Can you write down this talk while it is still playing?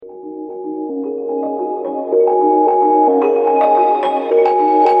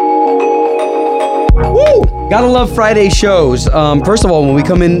Gotta love Friday shows. First of all, when we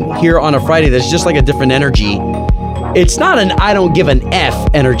come in here on a Friday, there's just like a different energy. It's not an I don't give an F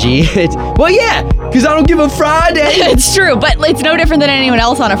energy. It's, well, yeah, because I don't give a Friday. It's true, but it's no different than anyone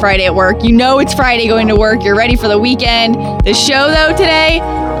else on a Friday at work. You know it's Friday going to work. You're ready for the weekend. The show, though, today,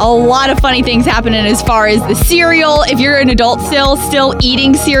 a lot of funny things happening as far as the cereal. If you're an adult still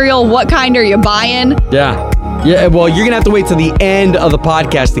eating cereal, what kind are you buying? Yeah, well, you're going to have to wait till the end of the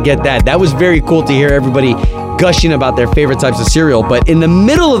podcast to get that. That was very cool to hear everybody gushing about their favorite types of cereal. But in the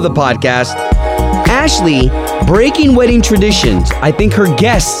middle of the podcast, Ashley, breaking wedding traditions. I think her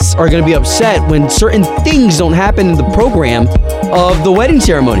guests are going to be upset when certain things don't happen in the program of the wedding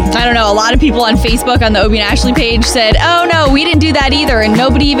ceremony. I don't know. A lot of people on Facebook on the Obie and Ashley page said, oh no, we didn't do that either. And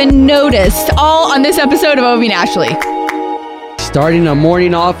nobody even noticed. All on this episode of Obie and Ashley. Starting a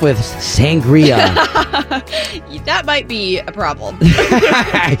morning off with sangria. That might be a problem.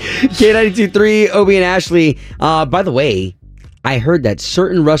 K92.3, Obie and Ashley. By the way, I heard that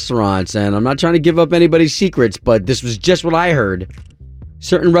certain restaurants, and I'm not trying to give up anybody's secrets, but this was just what I heard.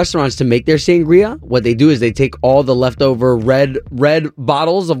 Certain restaurants, to make their sangria, what they do is they take all the leftover red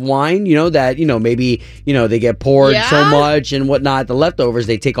bottles of wine, maybe, they get poured so much and whatnot. The leftovers,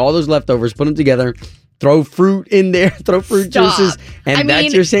 they take all those leftovers, put them together, throw fruit in there, throw fruit juices, and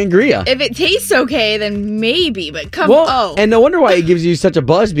that's your sangria. If it tastes okay, then maybe, but and no wonder why it gives you such a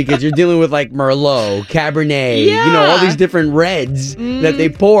buzz, because you're dealing with like Merlot, Cabernet, all these different reds that they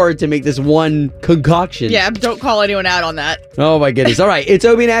pour to make this one concoction. Yeah, don't call anyone out on that. Oh my goodness. All right, it's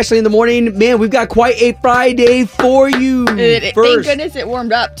Obie and Ashley in the morning. Man, we've got quite a Friday for you. Thank goodness it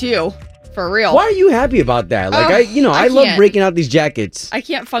warmed up too. For real. Why are you happy about that? Like, I love breaking out these jackets. I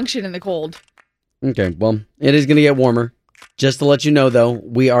can't function in the cold. Okay, well, it is going to get warmer. Just to let you know, though,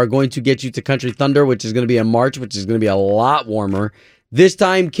 we are going to get you to Country Thunder, which is going to be in March, which is going to be a lot warmer. This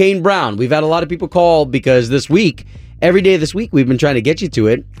time, Kane Brown. We've had a lot of people call because this week, every day this week, we've been trying to get you to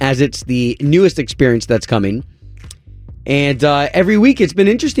it, as it's the newest experience that's coming. And every week, it's been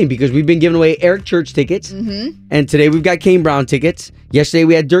interesting because we've been giving away Eric Church tickets. And today, we've got Kane Brown tickets. Yesterday,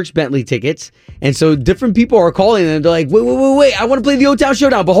 we had Dierks Bentley tickets. And so different people are calling and they're like, wait, I want to play the O-Town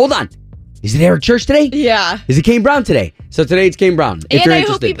Showdown, but hold on. Is it Eric Church today? Yeah. Is it Kane Brown today? So today it's Kane Brown. If you're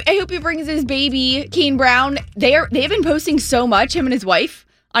interested. I hope he brings his baby, Kane Brown. They've been posting so much, him and his wife,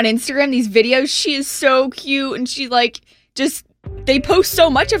 on Instagram, these videos. She is so cute, and she they post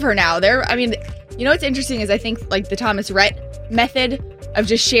so much of her now. What's interesting is I think like the Thomas Rhett method of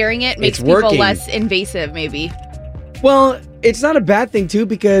just sharing it makes people less invasive, maybe. Well, it's not a bad thing, too,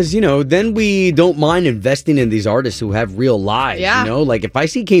 because, then we don't mind investing in these artists who have real lives, Like, if I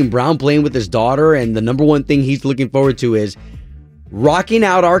see Kane Brown playing with his daughter and the number one thing he's looking forward to is rocking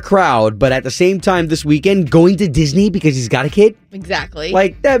out our crowd, but at the same time this weekend going to Disney because he's got a kid. Exactly.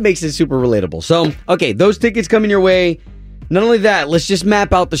 Like, that makes it super relatable. So, okay, those tickets coming your way. Not only that, let's just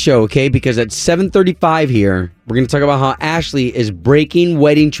map out the show, okay? Because at 7:35 here, we're going to talk about how Ashley is breaking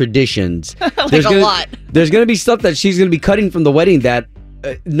wedding traditions. There's a lot. There's going to be stuff that she's going to be cutting from the wedding that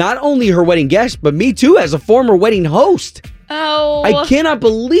not only her wedding guest, but me too as a former wedding host. Oh. I cannot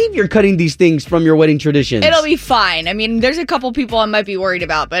believe you're cutting these things from your wedding traditions. It'll be fine. I mean, there's a couple people I might be worried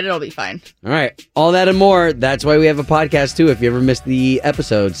about, but it'll be fine. All right. All that and more. That's why we have a podcast, too, if you ever missed the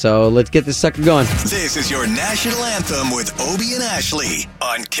episode. So let's get this sucker going. This is your national anthem with Obie and Ashley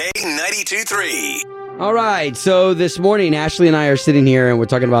on K92.3. All right. So this morning, Ashley and I are sitting here and we're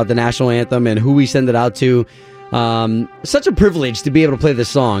talking about the national anthem and who we send it out to. Such a privilege to be able to play this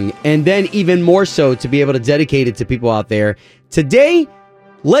song, and then even more so to be able to dedicate it to people out there. Today,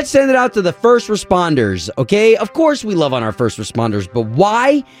 let's send it out to the first responders, okay? Of course we love on our first responders, but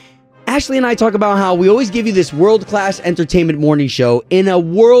why? Ashley and I talk about how we always give you this world-class entertainment morning show in a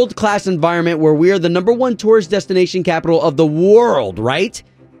world-class environment where we are the #1 tourist destination capital of the world, right?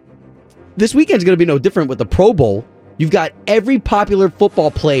 This weekend's going to be no different with the Pro Bowl. You've got every popular football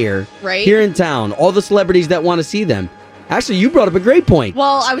player here in town, all the celebrities that want to see them. Actually, you brought up a great point.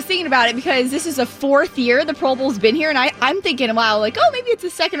 Well, I was thinking about it because this is the 4th year the Pro Bowl's been here, and I'm thinking, wow, like, oh, maybe it's the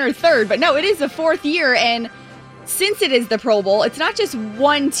 2nd or 3rd, but no, it is the 4th year, and since it is the Pro Bowl, it's not just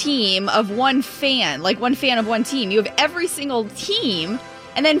one team of one fan, like one fan of one team. You have every single team,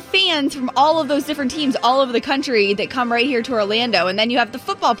 and then fans from all of those different teams all over the country that come right here to Orlando, and then you have the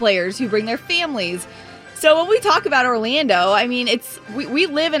football players who bring their families. So when we talk about Orlando, I mean, we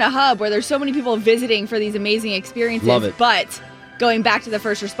live in a hub where there's so many people visiting for these amazing experiences. Love it. But going back to the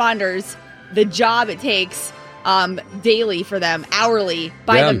first responders, the job it takes daily for them, hourly,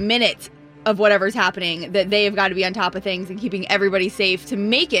 by the minute of whatever's happening, that they have got to be on top of things and keeping everybody safe to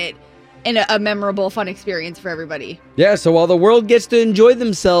make it a memorable, fun experience for everybody. Yeah, so while the world gets to enjoy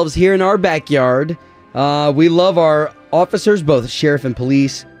themselves here in our backyard, We love our officers, both sheriff and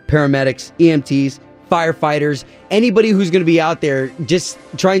police, paramedics, EMTs, firefighters, anybody who's going to be out there just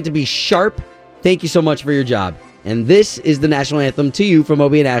trying to be sharp. Thank you so much for your job. And this is the national anthem to you from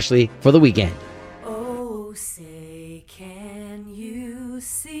Obie and Ashley for the weekend. Oh, say, can you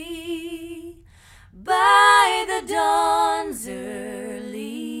see by the dawn's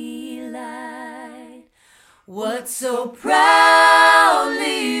early light what so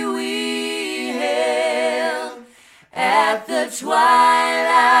proudly we hailed at the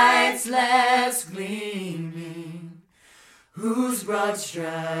twilight's last gleaming, whose broad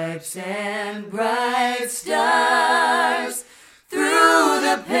stripes and bright stars through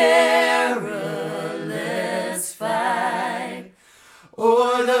the perilous fight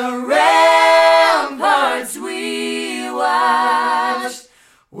o'er the ramparts we watched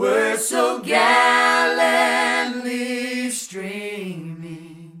were so gallantly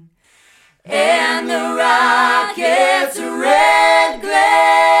streaming, and the rocket's red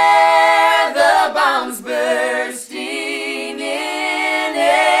glare, the bombs bursting in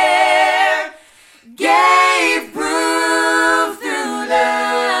air, gave proof through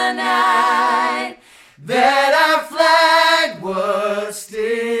the night that our flag was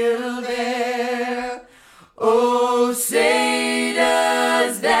still there. Oh, say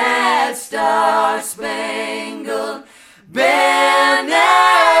does that star-spangled banner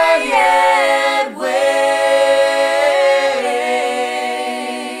yet wave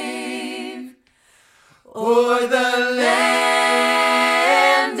o'er the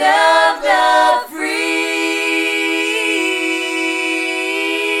land of the free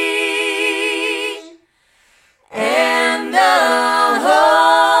and the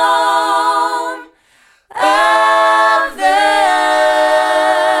home of the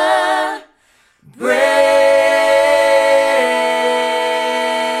brave.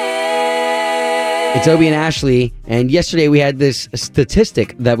 It's Obie and Ashley, and yesterday we had this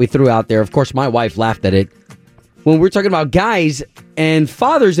statistic that we threw out there. Of course, my wife laughed at it. When we're talking about guys and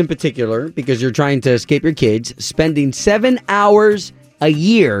fathers in particular, because you're trying to escape your kids, spending 7 hours a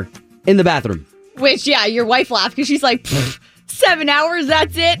year in the bathroom. Which, yeah, your wife laughed because she's like, 7 hours,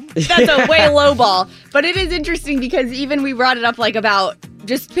 that's it? That's a way low ball. But it is interesting because even we brought it up like about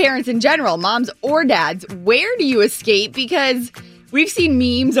just parents in general, moms or dads. Where do you escape? Because we've seen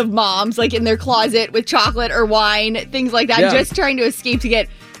memes of moms like in their closet with chocolate or wine, things like that, Yeah. just trying to escape to get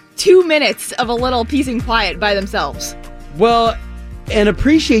 2 minutes of a little peace and quiet by themselves. Well, and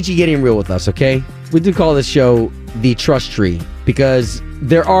appreciate you getting real with us, okay? We do call this show The Trust Tree because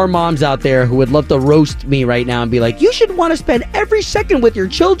there are moms out there who would love to roast me right now and be like, you should want to spend every second with your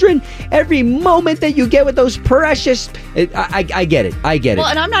children, every moment that you get with those precious... I get it. I get it. Well,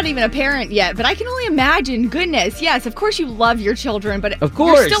 and I'm not even a parent yet, but I can only imagine, goodness, yes, of course you love your children, but Of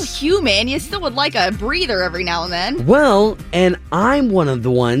course. you're still human. You still would like a breather every now and then. Well, and I'm one of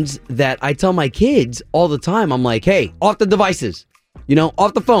the ones that I tell my kids all the time, I'm like, hey, off the devices,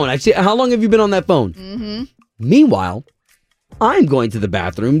 off the phone. How long have you been on that phone? Mm-hmm. Meanwhile, I'm going to the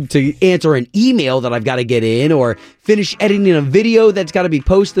bathroom to answer an email that I've got to get in or finish editing a video that's got to be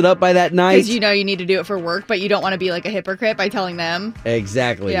posted up by that night. Because you need to do it for work, but you don't want to be like a hypocrite by telling them.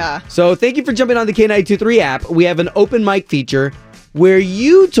 Exactly. Yeah. So thank you for jumping on the K923 app. We have an open mic feature where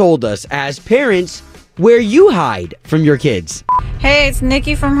you told us as parents where you hide from your kids. Hey, it's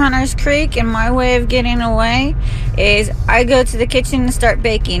Nikki from Hunters Creek, and my way of getting away is I go to the kitchen and start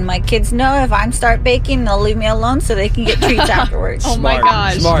baking. My kids know if I start baking, they'll leave me alone so they can get treats afterwards. Oh my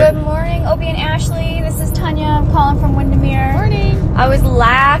gosh. Smart. Good morning, Obie and Ashley. This is Tanya. I'm calling from Windermere. Morning. I was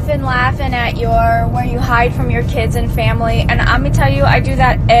laughing at your where you hide from your kids and family, and I'm gonna tell you, I do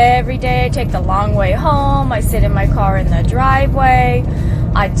that every day. I take the long way home. I sit in my car in the driveway.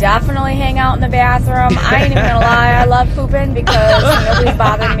 I definitely hang out in the bathroom. I ain't even gonna lie, I love pooping because nobody's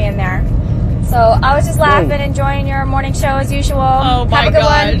bothering me in there. So I was just laughing, enjoying your morning show as usual. Oh my Have a good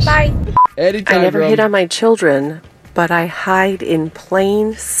one. gosh. Bye. Anytime, I never girl. hit on my children, but I hide in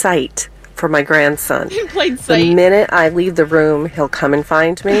plain sight for my grandson. In plain The sight. minute I leave the room, he'll come and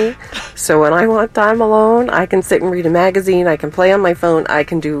find me. So when I want time alone, I can sit and read a magazine, I can play on my phone, I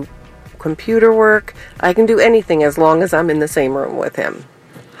can do computer work, I can do anything as long as I'm in the same room with him.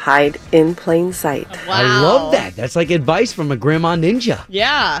 Hide in plain sight. Wow. I love that. That's like advice from a grandma ninja.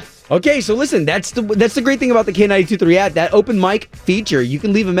 Yeah. Okay, so listen, that's the great thing about the K923 app, that open mic feature. You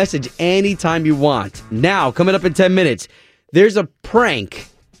can leave a message anytime you want. Now, coming up in 10 minutes, there's a prank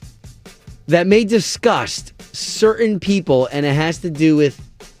that may disgust certain people, and it has to do with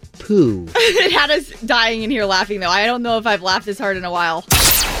poo. It had us dying in here laughing, though. I don't know if I've laughed this hard in a while.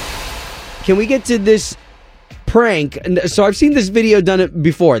 Can we get to this prank. So I've seen this video done it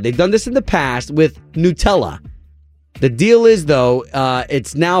before. They've done this in the past with Nutella. The deal is, though,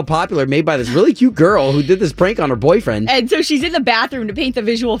 it's now popular, made by this really cute girl who did this prank on her boyfriend. And so she's in the bathroom to paint the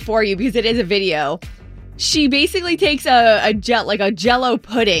visual for you because it is a video. She basically takes a Jell-O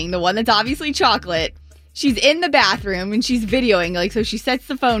pudding, the one that's obviously chocolate. She's in the bathroom and she's videoing. Like, so she sets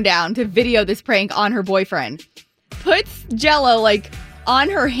the phone down to video this prank on her boyfriend. Puts Jell-O like on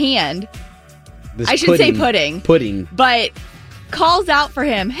her hand. I should say pudding. Pudding. But calls out for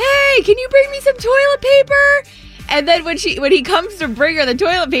him. Hey, can you bring me some toilet paper? And then when he comes to bring her the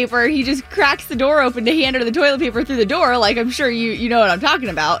toilet paper, he just cracks the door open to hand her the toilet paper through the door. Like, I'm sure you know what I'm talking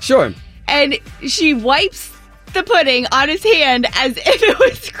about. Sure. And she wipes the pudding on his hand as if it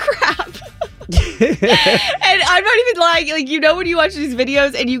was crap. And I'm not even lying. Like, you know when you watch these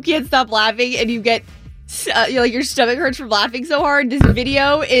videos and you can't stop laughing and you get, like, your stomach hurts from laughing so hard? This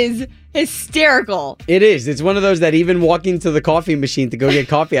video is hysterical. It is. It's one of those that even walking to the coffee machine to go get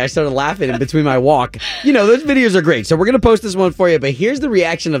coffee, I started laughing in between my walk. You know, those videos are great. So we're going to post this one for you, but here's the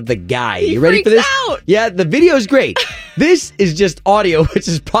reaation of the guy. You ready for this? Out. Yeah, the video is great. This is just audio, which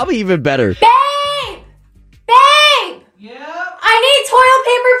is probably even better. Babe! Babe! Yeah? I need toilet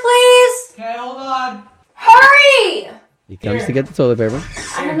paper, please! Okay, hold on. Hurry! He comes to get the toilet paper.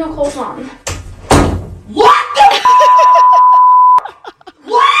 I have no clothes on. What the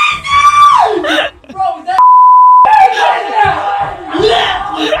What? Bro, that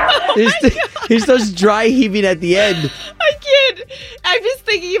He starts dry heaving at the end. I can't. I'm just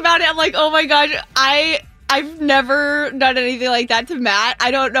thinking about it. I'm like, oh my gosh, I've never done anything like that to Matt.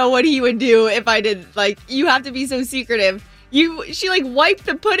 I don't know what he would do if I did. Like, you have to be so secretive. She like wiped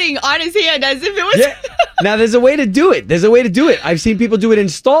the pudding on his hand as if it was. Yeah. Now there's a way to do it. I've seen people do it in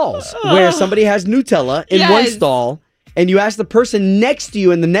stalls where somebody has Nutella in one stall. And you ask the person next to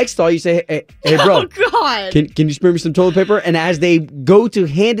you in the next stall, you say, hey bro, oh God. Can you spare me some toilet paper? And as they go to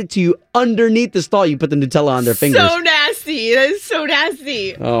hand it to you underneath the stall, you put the Nutella on their fingers. So nasty. That is so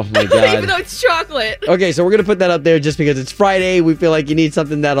nasty. Oh my God. Even though it's chocolate. Okay, so we're going to put that up there just because it's Friday. We feel like you need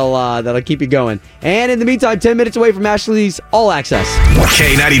something that'll keep you going. And in the meantime, 10 minutes away from Ashley's All Access.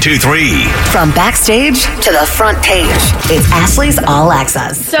 K92.3. From backstage to the front page, it's Ashley's All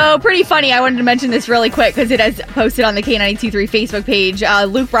Access. So pretty funny. I wanted to mention this really quick because it has posted on the K92.3 Facebook page.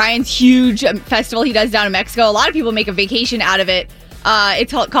 Luke Bryan's huge festival he does down in Mexico. A lot of people make a vacation out of it.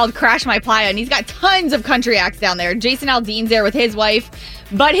 It's called Crash My Playa, and he's got tons of country acts down there. Jason Aldean's there with his wife,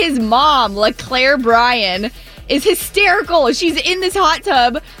 but his mom, LeClaire Bryan, is hysterical. She's in this hot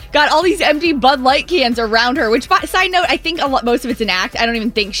tub, got all these empty Bud Light cans around her, which, side note, I think most of it's an act. I don't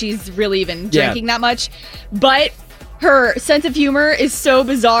even think she's really even drinking that much. But her sense of humor is so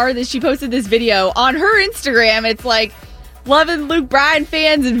bizarre that she posted this video on her Instagram. It's like, loving Luke Bryan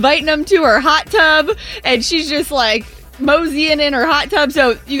fans, inviting them to her hot tub, and she's just like moseying in her hot tub.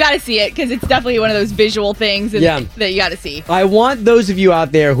 So you got to see it because it's definitely one of those visual things that you got to see. I want those of you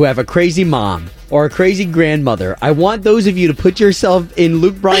out there who have a crazy mom or a crazy grandmother, I want those of you to put yourself in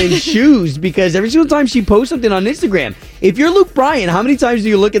Luke Bryan's shoes, because every single time she posts something on Instagram, if you're Luke Bryan, how many times do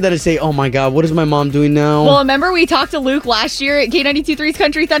you look at that and say, oh my God, what is my mom doing now? Well, remember we talked to Luke last year at K92.3's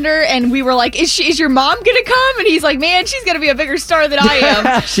Country Thunder, and we were like, is your mom going to come? And he's like, man, she's going to be a bigger star than I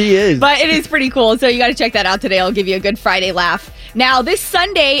am. She is. But it is pretty cool, so you got to check that out today. I'll give you a good Friday laugh. Now, this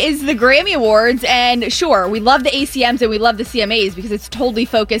Sunday is the Grammy Awards, and sure, we love the ACMs and we love the CMAs because it's totally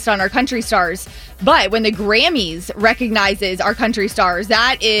focused on our country stars. But when the Grammys recognizes our country stars,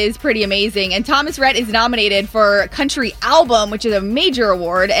 that is pretty amazing. And Thomas Rhett is nominated for Country Album, which is a major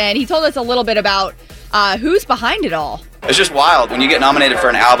award, and he told us a little bit about who's behind it all. It's just wild. When you get nominated for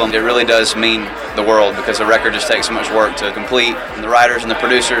an album, it really does mean the world, because the record just takes so much work to complete, and the writers and the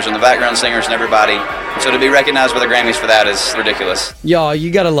producers and the background singers and everybody. So to be recognized with the Grammys for that is ridiculous. Y'all,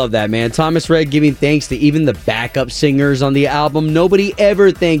 you gotta love that, man. Thomas Rhett giving thanks to even the backup singers on the album. Nobody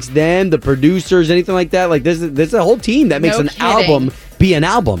ever thanks them, the producers, anything like that. Like, there's a whole team that makes album be an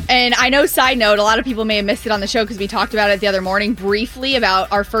album. And I know, side note, a lot of people may have missed it on the show because we talked about it the other morning briefly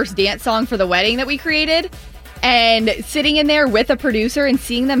about our first dance song for the wedding that we created. And sitting in there with a producer and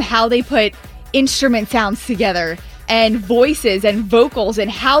seeing them how they put instrument sounds together and voices and vocals and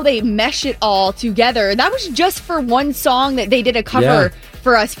how they mesh it all together. That was just for one song that they did a cover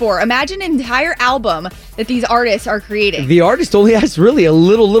for us for. Imagine an entire album that these artists are creating. The artist only has really a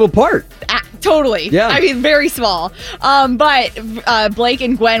little part. Totally. Yeah. I mean, very small. But Blake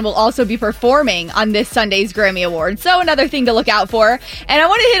and Gwen will also be performing on this Sunday's Grammy Awards. So another thing to look out for. And I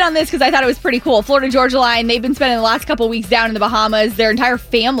want to hit on this because I thought it was pretty cool. Florida Georgia Line, they've been spending the last couple weeks down in the Bahamas. Their entire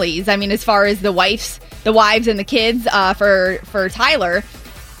families, I mean, as far as the wives and the kids for Tyler,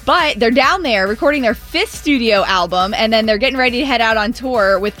 But they're down there recording their 5th studio album, and then they're getting ready to head out on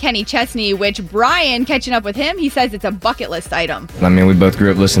tour with Kenny Chesney, which Brian, catching up with him, he says it's a bucket list item. I mean, we both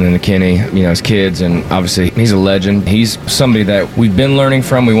grew up listening to Kenny, as kids, and obviously he's a legend. He's somebody that we've been learning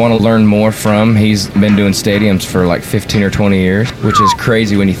from, we want to learn more from. He's been doing stadiums for like 15 or 20 years, which is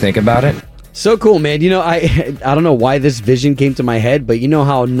crazy when you think about it. So cool, man. I don't know why this vision came to my head, but you know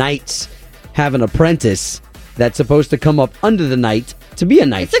how knights have an apprentice that's supposed to come up under the knight to be a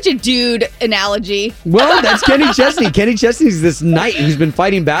knight. It's such a dude analogy. Well, that's Kenny Chesney. Kenny Chesney's this knight who's been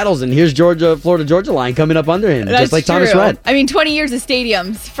fighting battles, and here's Florida-Georgia line coming up under him, That's just like true. Thomas Rhett. I mean, 20 years of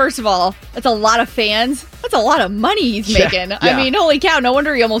stadiums. First of all, that's a lot of fans. That's a lot of money he's making. Yeah. I mean, holy cow. No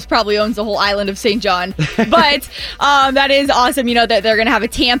wonder he almost probably owns the whole island of St. John. But that is awesome, that they're going to have a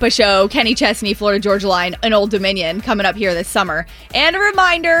Tampa show, Kenny Chesney, Florida-Georgia line, and Old Dominion coming up here this summer. And a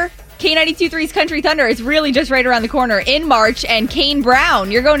reminder, K92.3's Country Thunder is really just right around the corner in March, and Kane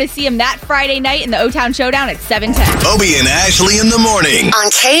Brown, you're going to see him that Friday night in the O-Town Showdown at 7:10. Obie and Ashley in the morning. On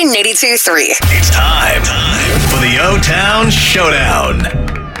K82.3. It's time for the O-Town Showdown.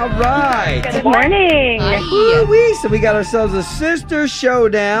 All right. Good morning. Woo-wee. So we got ourselves a sister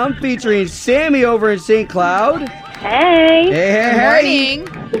showdown featuring Sammy over in St. Cloud. Hey. Hey.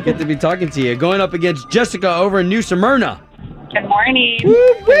 Good Get to be talking to you. Going up against Jessica over in New Smyrna. Good morning.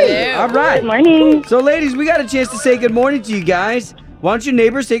 Woo-wee. All right. Good morning. So, ladies, we got a chance to say good morning to you guys. Why don't you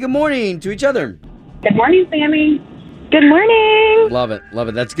neighbors say good morning to each other? Good morning, Sammy. Good morning. Love it. Love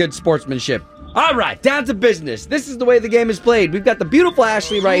it. That's good sportsmanship. All right, down to business. This is the way the game is played. We've got the beautiful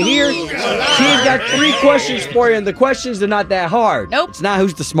Ashley right here. She's got 3 questions for you, and the questions are not that hard. Nope. It's not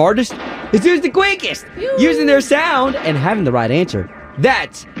who's the smartest. It's who's the quickest. Using their sound and having the right answer.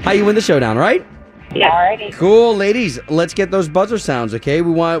 That's how you win the showdown, right? Yeah. Alrighty. Cool, ladies. Let's get those buzzer sounds, okay?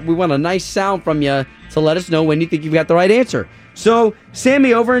 We want a nice sound from you to let us know when you think you've got the right answer. So,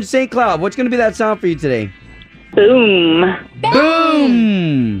 Sammy over in St. Cloud, what's going to be that sound for you today? Boom.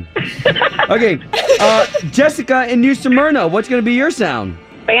 Boom. Okay. Jessica in New Smyrna, what's going to be your sound?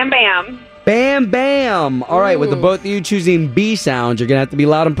 Bam, bam. Bam, bam. All right, with the both of you choosing B sounds, you're going to have to be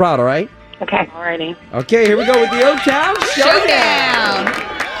loud and proud, all right? Okay. Alrighty. Okay, here we go with the O-Town Showdown.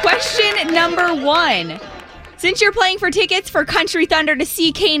 Question number 1. Since you're playing for tickets for Country Thunder to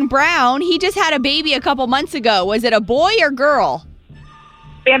see Kane Brown, he just had a baby a couple months ago. Was it a boy or girl?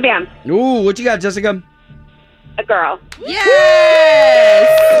 Bam, bam. Ooh, what you got, Jessica? A girl. Yes!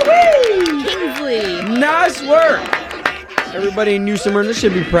 Kingsley. Nice work. Everybody in New Smyrna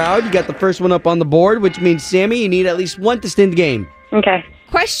should be proud. You got the first one up on the board, which means, Sammy, you need at least 1 to stay in the game. Okay.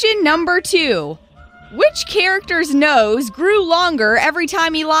 Question number 2. Which character's nose grew longer every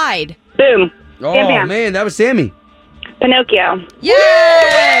time he lied? Boom. Oh, Bam, bam. man, that was Sammy. Pinocchio.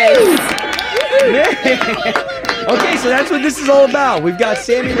 Yes! Okay, so that's what this is all about. We've got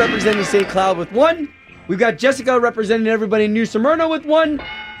Sammy representing St. Cloud with 1. We've got Jessica representing everybody in New Smyrna with 1.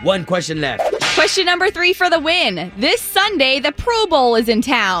 1 question left. Question number 3 for the win. This Sunday, the Pro Bowl is in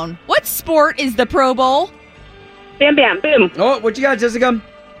town. What sport is the Pro Bowl? Bam, bam, boom. Oh, what you got, Jessica?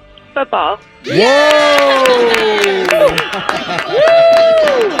 Football. Whoa!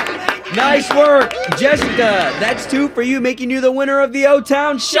 Nice work, Jessica. That's 2 for you, making you the winner of the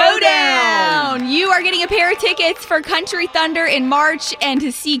O-Town Showdown. You are getting a pair of tickets for Country Thunder in March and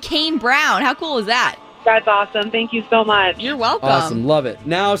to see Kane Brown. How cool is that? That's awesome. Thank you so much. You're welcome. Awesome, love it.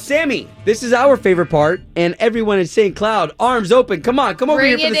 Now, Sammy, this is our favorite part, and everyone in St. Cloud, arms open. Come on, come over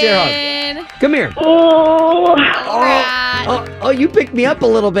Bring here for it this air in. hug. Come here. Oh. Oh, you picked me up a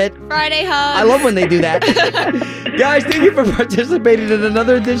little bit. Friday hug. I love when they do that. Guys, thank you for participating in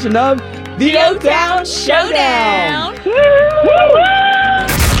another edition of the O-Town Showdown.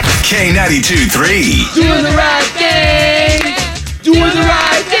 K92.3. Doing the right thing. Doing the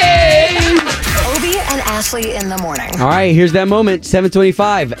right thing. Obie and Ashley in the morning. All right, here's that moment.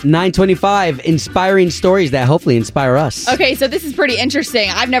 7:25, 9:25. Inspiring stories that hopefully inspire us. Okay, so this is pretty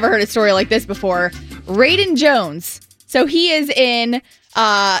interesting. I've never heard a story like this before. Raiden Jones. So he is in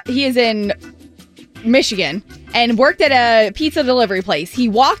Michigan and worked at a pizza delivery place. He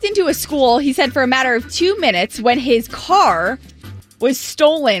walked into a school, he said, for a matter of 2 minutes when his car was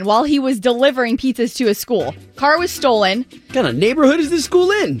stolen while he was delivering pizzas to a school. Car was stolen. What kind of neighborhood is this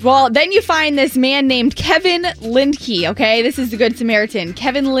school in? Well, then you find this man named Kevin Lindke, okay? This is the Good Samaritan.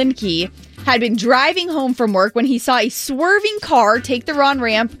 Kevin Lindke had been driving home from work when he saw a swerving car take the wrong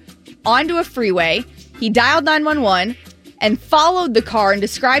ramp onto a freeway. He dialed 911 and followed the car and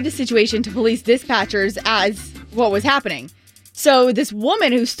described the situation to police dispatchers as what was happening. So this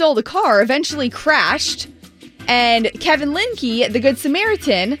woman who stole the car eventually crashed, and Kevin Lindke, the Good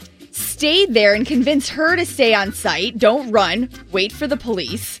Samaritan, stayed there and convinced her to stay on site. Don't run. Wait for the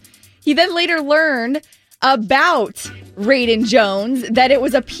police. He then later learned about Raiden Jones, that it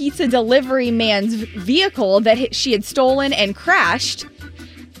was a pizza delivery man's vehicle that she had stolen and crashed.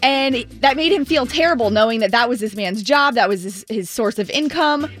 And that made him feel terrible knowing that that was this man's job. That was his source of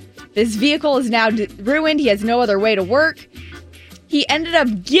income. This vehicle is now ruined. He has no other way to work. He ended up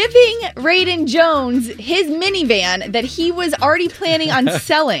giving Raiden Jones his minivan that he was already planning on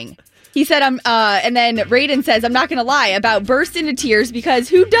selling. He said, and then Raiden says, I'm not going to lie, about burst into tears because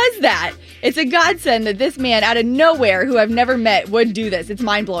who does that? It's a godsend that this man out of nowhere who I've never met would do this. It's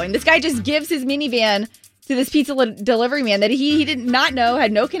mind blowing. This guy just gives his minivan to this pizza delivery man that he did not know,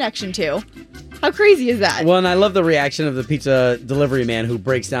 had no connection to. How crazy is that? Well, and I love the reaction of the pizza delivery man who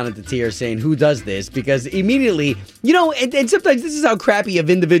breaks down into tears saying, who does this? Because immediately, and sometimes this is how crappy of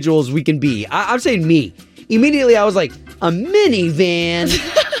individuals we can be. I'm saying me. Immediately I was like, a minivan?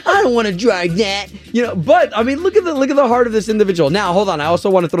 I don't want to drive that. But I mean, look at the heart of this individual. Now, hold on. I also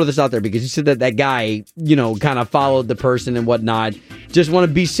want to throw this out there because you said that guy, kind of followed the person and whatnot. Just want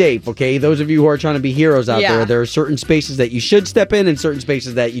to be safe, okay? Those of you who are trying to be heroes out there are certain spaces that you should step in and certain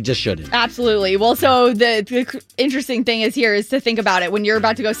spaces that you just shouldn't. Absolutely. Well, so the interesting thing is to think about it. When you're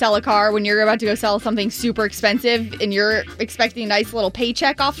about to go sell a car, when you're about to go sell something super expensive and you're expecting a nice little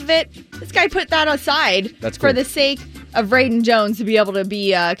paycheck off of it, this guy put that aside for the sake of Raiden Jones to be able to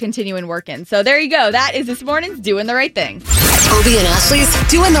be continuing working. So there you go. That is this morning's Doing the Right Thing. Obie and Ashley's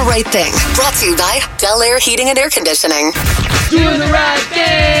Doing the Right Thing. Brought to you by Bel Air Heating and Air Conditioning. Doing the right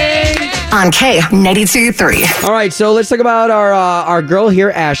thing. On K92.3. All right, so let's talk about our girl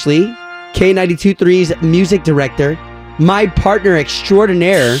here, Ashley, K92.3's music director, my partner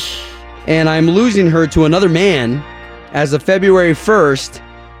extraordinaire, and I'm losing her to another man as of February 1st.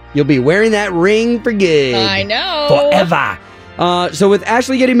 You'll be wearing that ring for good. I know. Forever. So with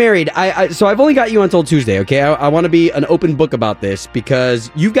Ashley getting married, so I've only got you until Tuesday, okay? I want to be an open book about this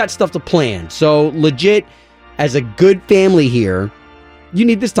because you've got stuff to plan. So legit, as a good family here, you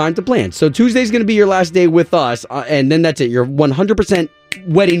need this time to plan. So Tuesday's going to be your last day with us, and then that's it. You're 100%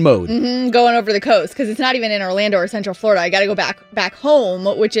 wedding mode. Going over the coast because it's not even in Orlando or Central Florida. I got to go back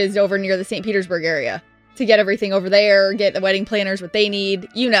home, which is over near the St. Petersburg area, to get everything over there, get the wedding planners what they need.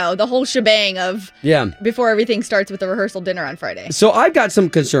 The whole shebang of before everything starts with the rehearsal dinner on Friday. So I've got some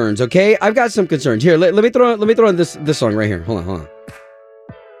concerns, okay? I've got some concerns. Here, let me throw in this song right here. Hold on.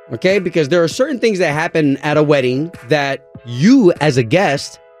 Okay? Because there are certain things that happen at a wedding that you as a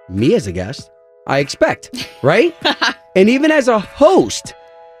guest, me as a guest, I expect, right? And even as a host,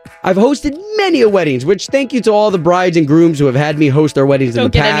 I've hosted many weddings, which thank you to all the brides and grooms who have had me host their weddings in the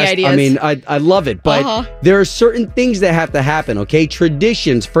past. Any ideas. I mean, I love it, but there are certain things that have to happen, okay?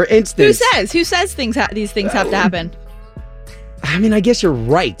 Traditions, for instance. Who says these things have to happen? I mean, I guess you're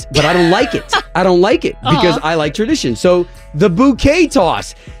right, but I don't like it. I don't like it because I like tradition. So the bouquet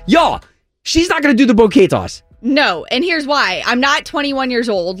toss. Y'all, she's not going to do the bouquet toss. No, and here's why. I'm not 21 years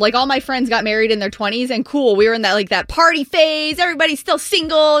old. Like, all my friends got married in their 20s, and cool, we were in that party phase. Everybody's still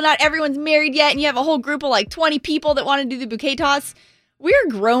single. Not everyone's married yet, and you have a whole group of 20 people that want to do the bouquet toss. We're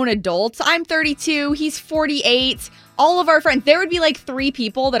grown adults. I'm 32. He's 48. All of our friends, there would be 3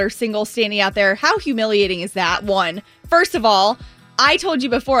 people that are single standing out there. How humiliating is that? One, first of all, I told you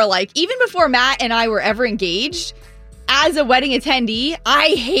before, even before Matt and I were ever engaged, as a wedding attendee, I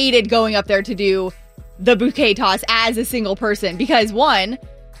hated going up there to do the bouquet toss as a single person because, one,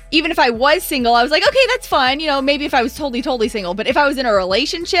 even if I was single, I was like, okay, that's fun. Maybe if I was totally single, but if I was in a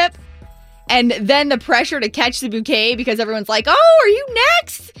relationship and then the pressure to catch the bouquet because everyone's like, oh, are you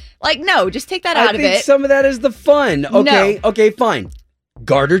next? No, just take that out of it. I think some of that is the fun. Okay, okay, fine.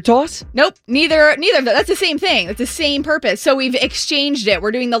 Garter toss? Nope, neither of that. That's the same thing. That's the same purpose. So we've exchanged it.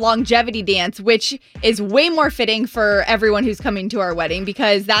 We're doing the longevity dance, which is way more fitting for everyone who's coming to our wedding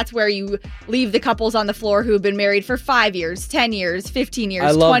because that's where you leave the couples on the floor who have been married for 5 years, 10 years, 15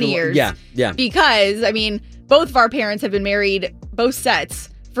 years, 20 years. Yeah. Because, I mean, both of our parents have been married, both sets,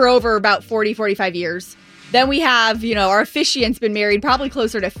 for over about 40, 45 years. Then we have, our officiant's been married probably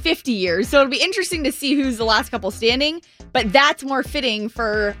closer to 50 years. So it'll be interesting to see who's the last couple standing. But that's more fitting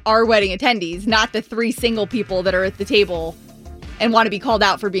for our wedding attendees, not the 3 single people that are at the table and want to be called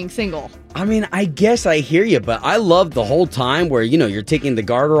out for being single. I mean, I guess I hear you, but I love the whole time where, you're taking the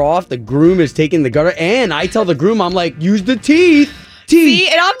garter off, the groom is taking the garter, and I tell the groom, I'm like, use the teeth. See,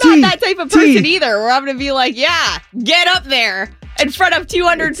 and I'm not that type of person either, where I'm going to be like, yeah, get up there in front of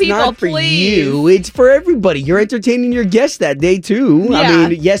 200 people, not for please. You. It's for everybody. You're entertaining your guests that day, too. Yeah. I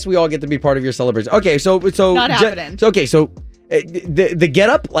mean, yes, we all get to be part of your celebration. Okay, so not happening. So the get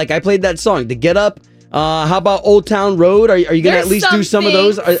up, I played that song. The get up, How about Old Town Road? Are you going to There's at least do some of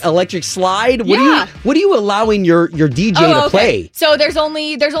those? Electric Slide? What are you allowing your DJ to play? So there's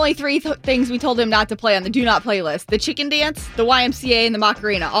only three things we told him not to play on the do not play list: the chicken dance, the YMCA, and the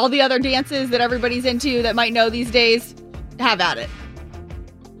Macarena. All the other dances that everybody's into that might know these days, have at it.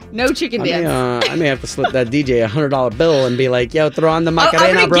 No chicken dance. I may have to slip that DJ $100 bill and be like, yo, throw on the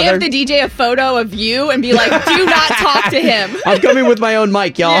Macarena, I'm brother. going to give the DJ a photo of you and be like, do not talk to him. I'm coming with my own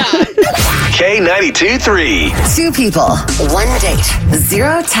mic, y'all. K92.3. 2 people, 1 date,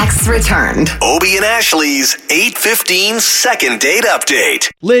 0 texts returned. Obie and Ashley's 8:15 second date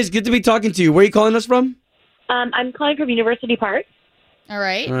update. Liz, good to be talking to you. Where are you calling us from? I'm calling from University Park. All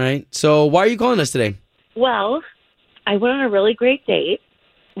right. All right. So why are you calling us today? Well, I went on a really great date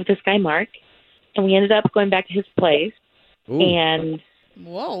with this guy, Mark, and we ended up going back to his place. Ooh. And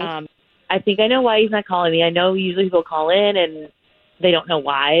whoa, I think I know why he's not calling me. I know usually people call in and they don't know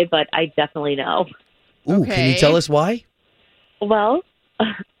why, but I definitely know. Ooh, Can you tell us why? Well,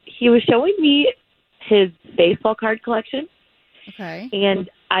 he was showing me his baseball card collection. Okay. And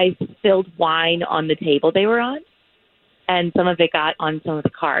I spilled wine on the table they were on, and some of it got on some of the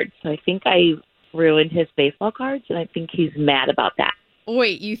cards. So I think I ruined his baseball cards, and I think he's mad about that.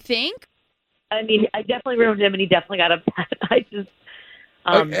 Wait, you think? I mean, I definitely ruined him, and he definitely got upset. But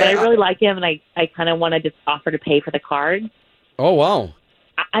I really like him, and I kind of want to just offer to pay for the cards. Oh, wow.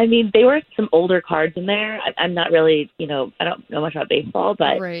 I mean, there were some older cards in there. I'm not really, I don't know much about baseball,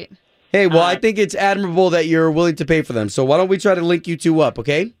 but... Right. Hey, well, I think it's admirable that you're willing to pay for them. So why don't we try to link you two up,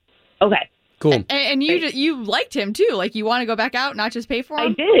 okay? Okay. Cool. And you liked him, too. Like, you want to go back out, not just pay for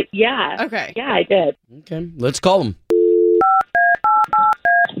him? I did, yeah. Okay. Yeah, I did. Okay, let's call him.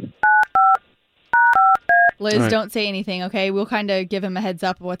 Liz, All right. don't say anything, okay? We'll kind of give him a heads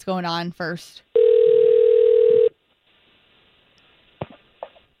up of what's going on first.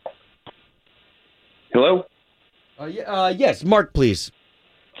 Hello? Yes, Mark, please.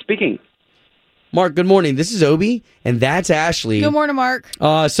 Speaking. Mark, good morning. This is Obie, and that's Ashley. Good morning, Mark.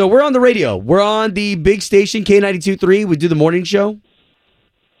 So we're on the radio. We're on the big station, K92.3. We do the morning show.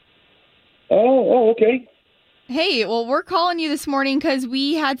 Oh, okay. Hey, well, we're calling you this morning because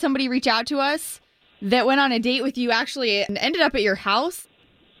we had somebody reach out to us that went on a date with you, actually, and ended up at your house.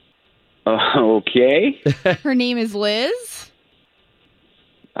 Okay. Her name is Liz.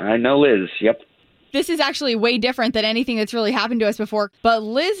 I know Liz, yep. This is actually way different than anything that's really happened to us before. But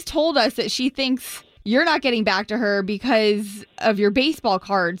Liz told us that she thinks you're not getting back to her because of your baseball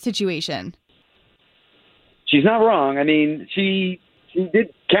card situation. She's not wrong. I mean, she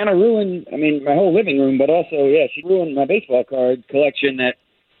did kind of ruin, my whole living room, but also, yeah, she ruined my baseball card collection that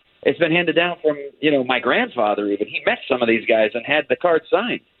it's been handed down from, my grandfather even. He met some of these guys and had the card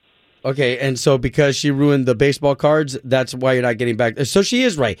signed. Okay, and so because she ruined the baseball cards, that's why you're not getting back. So she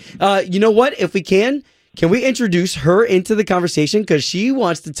is right. You know what? If we can we introduce her into the conversation? Because she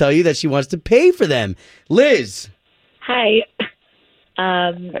wants to tell you that she wants to pay for them. Liz. Hi.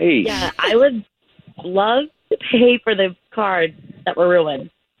 Hey. Yeah, I would love to pay for the cards that were ruined.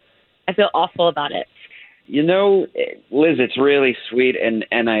 I feel awful about it. Liz, it's really sweet,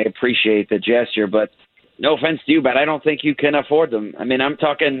 and I appreciate the gesture, but no offense to you, but I don't think you can afford them. I mean, I'm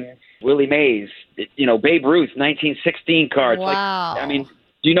talking Willie Mays, Babe Ruth, 1916 cards. Wow. Do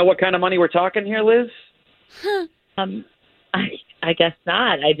you know what kind of money we're talking here, Liz? I guess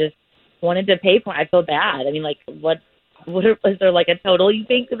not. I just wanted to pay for it. I feel bad. Is there like a total you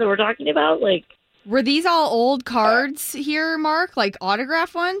think that we're talking about? Like, were these all old cards here, Mark? Like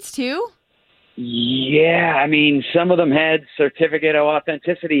autograph ones too? Yeah, some of them had certificate of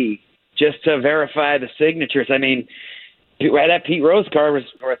authenticity just to verify the signatures. That Pete Rose card was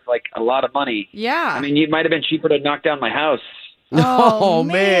worth like a lot of money. Yeah. It might have been cheaper to knock down my house. Oh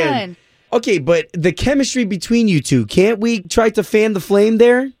man. Okay, but the chemistry between you two, can't we try to fan the flame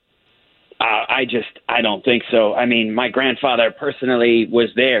there? I don't think so. My grandfather personally was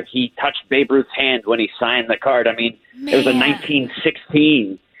there. He touched Babe Ruth's hand when he signed the card. It was a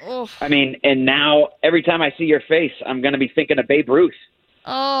 1916. Oof. And now every time I see your face, I'm going to be thinking of Babe Ruth.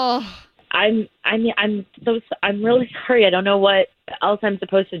 Oh. I'm really sorry. I don't know what else I'm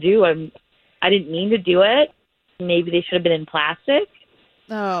supposed to do. I didn't mean to do it. Maybe they should have been in plastic.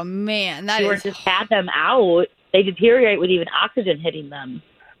 Oh man, just had them out. They deteriorate with even oxygen hitting them.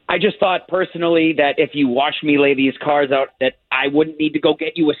 I just thought personally that if you watched me lay these cards out, that I wouldn't need to go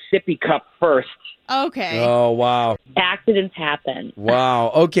get you a sippy cup first. Okay. Oh, wow. Accidents happen.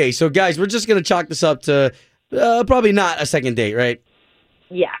 Wow. Okay, so guys, we're just going to chalk this up to probably not a second date, right?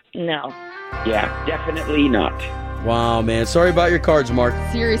 Yeah, no. Yeah, definitely not. Wow, man. Sorry about your cards, Mark.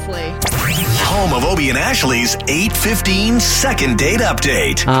 Seriously. Home of Obie and Ashley's 8:15 second date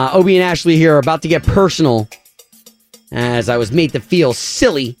update. Obie and Ashley here are about to get personal as I was made to feel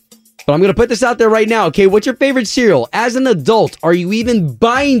silly. But I'm going to put this out there right now, okay? What's your favorite cereal? As an adult, are you even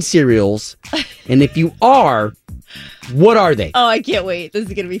buying cereals? And if you are, what are they? Oh, I can't wait. This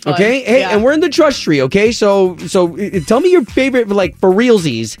is going to be fun. Okay? Hey, and we're in the trust tree, okay? So tell me your favorite, like, for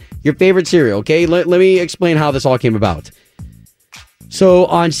realsies, your favorite cereal, okay? Let me explain how this all came about. So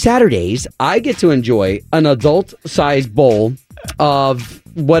on Saturdays, I get to enjoy an adult-sized bowl of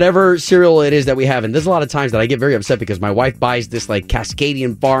whatever cereal it is that we have. And there's a lot of times that I get very upset because my wife buys this like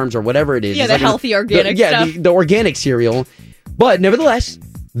Cascadian Farms or whatever it is. Yeah, it's the like healthy organic stuff. The organic cereal. But nevertheless,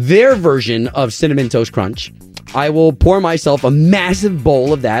 their version of Cinnamon Toast Crunch, I will pour myself a massive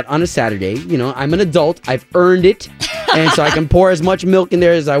bowl of that on a Saturday. You know, I'm an adult. I've earned it. And so I can pour as much milk in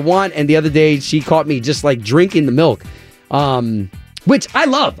there as I want. And the other day, she caught me just like drinking the milk. Which I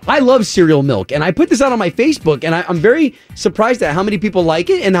love. I love cereal milk. And I put this out on my Facebook, and I'm very surprised at how many people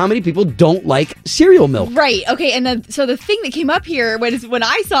like it and how many people don't like cereal milk. Right. Okay. And so the thing that came up here when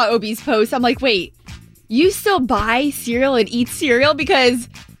I saw Obie's post, I'm like, wait, you still buy cereal and eat cereal? Because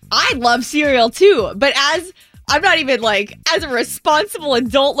I love cereal too. But I'm not even like, as a responsible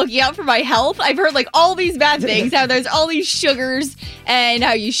adult looking out for my health, I've heard like all these bad things, how there's all these sugars and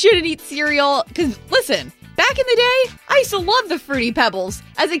how you shouldn't eat cereal. Because listen, back in the day, I used to love the Fruity Pebbles.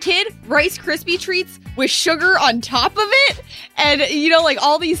 As a kid, Rice Krispie treats with sugar on top of it. And, you know, like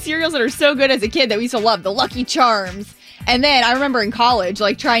all these cereals that are so good as a kid that we used to love. The Lucky Charms. And then I remember in college,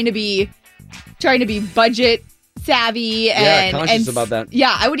 like trying to be budget savvy. And conscious about that.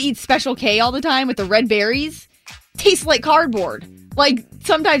 Yeah, I would eat Special K all the time with the red berries. Tastes like cardboard. Like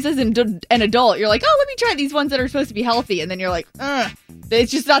sometimes as an adult, you're like, oh, let me try these ones that are supposed to be healthy. And then you're like,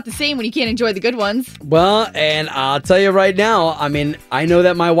 it's just not the same when you can't enjoy the good ones. Well, and I'll tell you right now, I mean, I know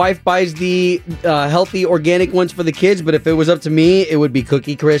that my wife buys the healthy organic ones for the kids, but if it was up to me, it would be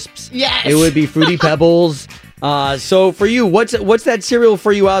Cookie Crisps. Yes. It would be Fruity Pebbles. So for you, what's that cereal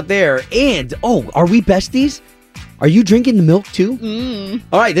for you out there? And, are we besties? Are you drinking the milk too?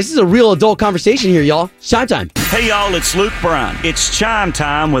 All right, this is a real adult conversation here, y'all. Chime time. Hey, y'all, it's Luke Brown. It's Chime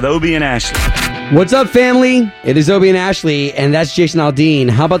Time with Obie and Ashley. What's up, family? It is Obie and Ashley, and that's Jason Aldean.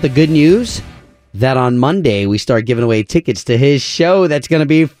 How about the good news? That on Monday, we start giving away tickets to his show that's going to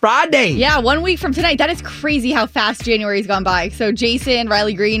be Friday. Yeah, 1 week from tonight. That is crazy how fast January's gone by. So Jason,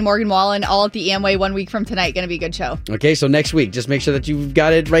 Riley Green, Morgan Wallen, all at the Amway 1 week from tonight. Going to be a good show. Okay, so next week, just make sure that you've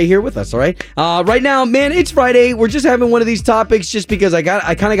got it right here with us, all right? Right now, man, it's Friday. We're just having one of these topics just because I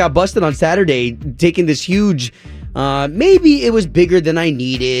kind of got busted on Saturday taking this huge... maybe it was bigger than I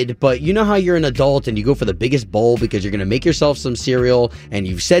needed, but you know how you're an adult and you go for the biggest bowl because you're going to make yourself some cereal and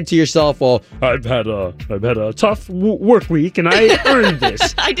you've said to yourself, well, I've had a tough work week and I earned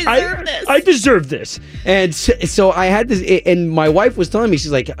this. I deserve this. I deserve this. And so I had this, and my wife was telling me,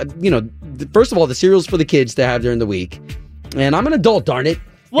 she's like, first of all, the cereal's for the kids to have during the week. And I'm an adult, darn it.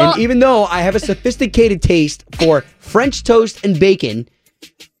 Well, and even though I have a sophisticated taste for French toast and bacon,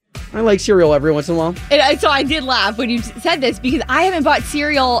 I like cereal every once in a while. And so I did laugh when you said this because I haven't bought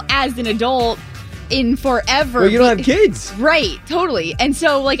cereal as an adult in forever. Well, you don't have kids. Right, totally. And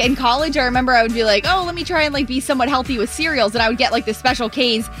so like in college, I remember I would be like, oh, let me try and like be somewhat healthy with cereals. And I would get like the Special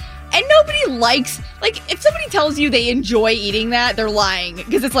K's. And nobody likes, like, if somebody tells you they enjoy eating that, they're lying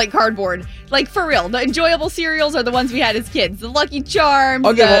because it's like cardboard. Like, for real, the enjoyable cereals are the ones we had as kids. The Lucky Charms.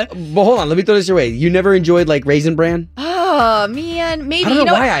 Okay, well, hold on. Let me throw this your way. You never enjoyed, like, Raisin Bran? Oh, man. Maybe. I don't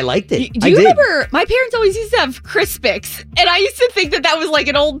know why I liked it. Do you remember, my parents always used to have Crispix, and I used to think that was, like,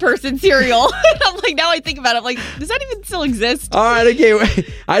 an old person cereal. And I'm like, now I think about it, I'm like, does that even still exist? All right, okay.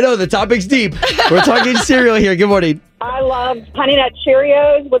 I know, the topic's deep. We're talking cereal here. Good morning. I love Honey Nut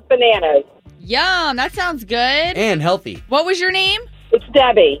Cheerios with bananas. Yum, that sounds good. And healthy. What was your name? It's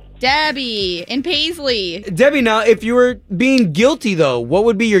Debbie. Debbie in Paisley. Debbie, now, if you were being guilty, though, what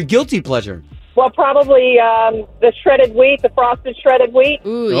would be your guilty pleasure? Well, probably the shredded wheat, the frosted shredded wheat.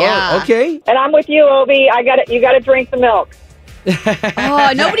 Ooh, yeah. Okay. And I'm with you, Obie. You got to drink the milk.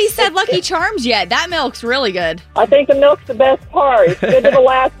 Oh, nobody said Lucky Charms yet. That milk's really good. I think the milk's the best part. It's good to the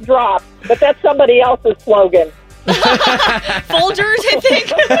last drop. But that's somebody else's slogan. Folgers, I think.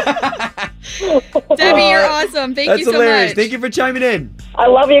 Debbie, you're awesome. Thank you so hilarious. much. Thank you for chiming in. I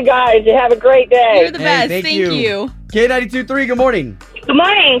love you guys. You have a great day. You're the best. Thank you. K92.3, good morning. Good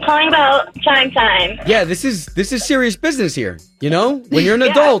morning. Calling about Chime Time. Yeah, this is serious business here. You know, when you're an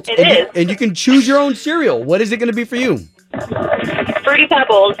Yeah, adult it is. and you can choose your own cereal, what is it going to be for you? Fruity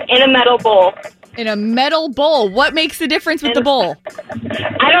Pebbles in a metal bowl. In a metal bowl. What makes the difference with the bowl?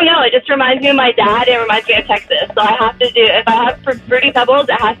 I don't know. It just reminds me of my dad. It reminds me of Texas. So I have to do, if I have Fruity Pebbles,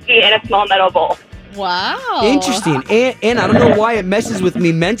 it has to be in a small metal bowl. Wow. Interesting. And I don't know why it messes with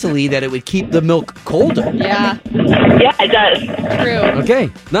me mentally that it would keep the milk colder. Yeah. Yeah, it does. True. Okay,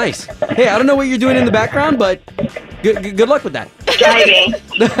 nice. Hey, I don't know what you're doing in the background, but good luck with that. Driving.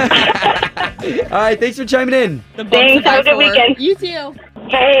 All right, thanks for chiming in. Thanks. Have a good weekend. You too.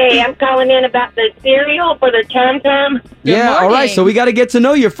 Hey, I'm calling in about the cereal for the Chum Chum. Yeah, all right, so we got to get to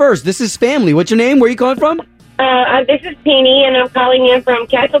know you first. This is family. What's your name? Where are you calling from? This is Penny, and I'm calling in from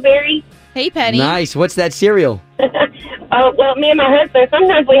Castleberry. Hey, Penny. Nice. What's that cereal? Well, me and my husband,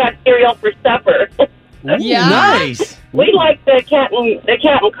 sometimes we have cereal for supper. Yeah. Nice. We like the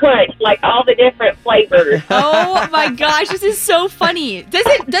Captain Crunch, like all the different flavors. Oh my gosh, this is so funny.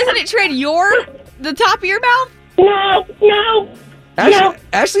 Doesn't it trade the top of your mouth? No.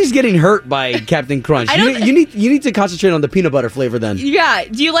 Ashley's getting hurt by Captain Crunch. You need to concentrate on the peanut butter flavor then. Yeah.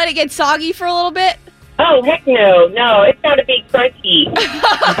 Do you let it get soggy for a little bit? Oh, heck no. No, it's got to be crunchy.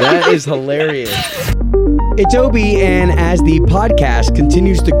 That is hilarious. It's Obie, and as the podcast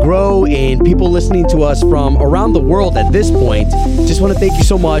continues to grow and people listening to us from around the world at this point, just want to thank you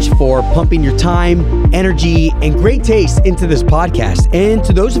so much for pumping your time, energy, and great taste into this podcast. And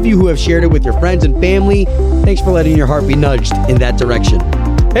to those of you who have shared it with your friends and family, thanks for letting your heart be nudged in that direction.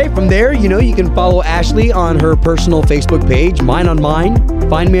 Hey, from there, you can follow Ashley on her personal Facebook page, mine on mine.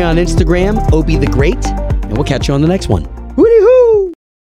 Find me on Instagram, Obie the Great, and we'll catch you on the next one.